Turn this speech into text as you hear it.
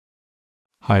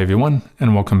Hi everyone,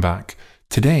 and welcome back.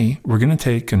 Today, we're going to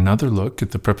take another look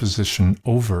at the preposition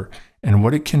over and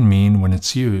what it can mean when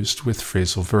it's used with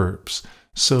phrasal verbs.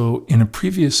 So, in a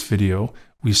previous video,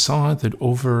 we saw that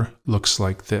over looks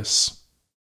like this,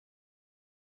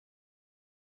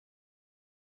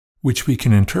 which we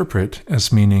can interpret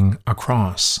as meaning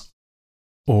across,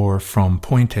 or from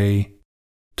point A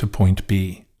to point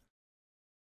B.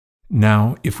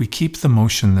 Now, if we keep the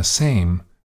motion the same,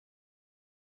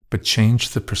 but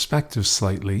change the perspective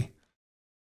slightly,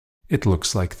 it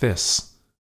looks like this,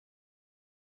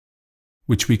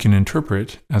 which we can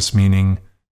interpret as meaning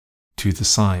to the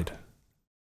side.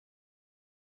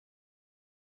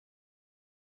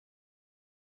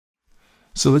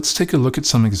 So let's take a look at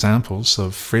some examples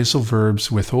of phrasal verbs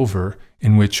with over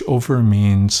in which over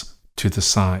means to the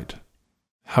side.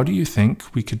 How do you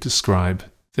think we could describe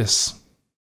this?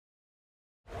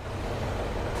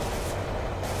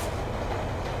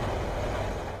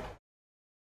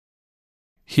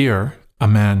 Here, a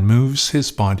man moves his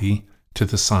body to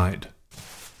the side.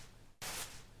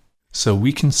 So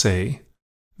we can say,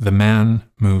 the man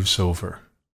moves over.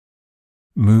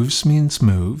 Moves means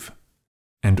move,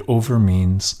 and over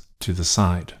means to the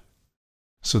side.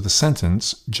 So the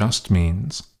sentence just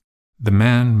means, the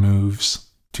man moves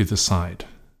to the side.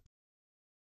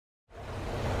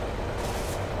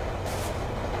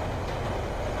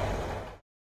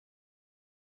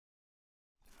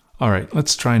 All right,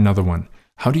 let's try another one.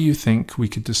 How do you think we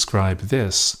could describe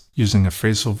this using a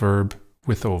phrasal verb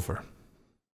with over?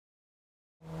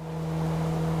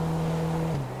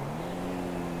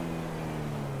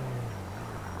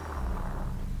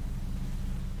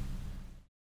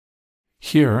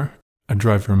 Here, a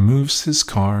driver moves his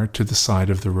car to the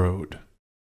side of the road.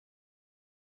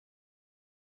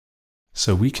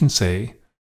 So we can say,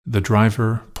 the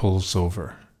driver pulls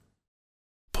over.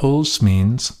 Pulls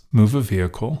means move a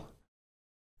vehicle,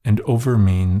 and over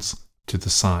means to the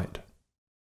side.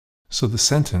 So the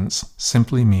sentence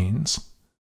simply means,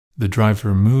 the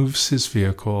driver moves his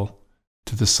vehicle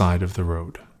to the side of the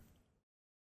road.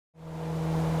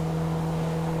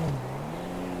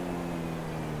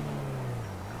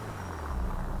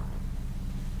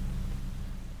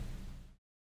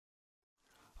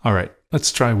 All right,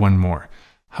 let's try one more.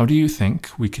 How do you think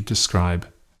we could describe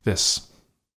this?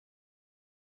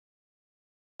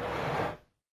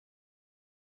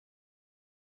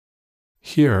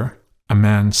 Here, a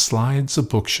man slides a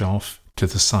bookshelf to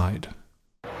the side.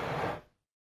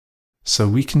 So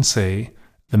we can say,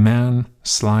 the man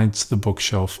slides the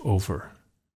bookshelf over.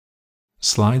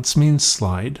 Slides means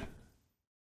slide,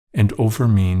 and over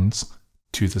means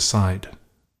to the side.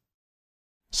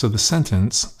 So the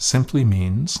sentence simply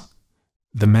means,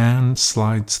 the man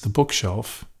slides the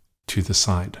bookshelf to the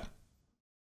side.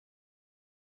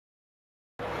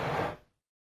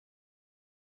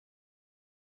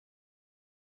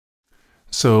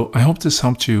 So I hope this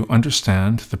helped you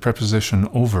understand the preposition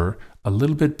over a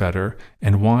little bit better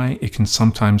and why it can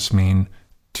sometimes mean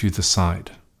to the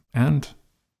side. And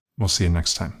we'll see you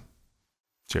next time.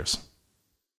 Cheers.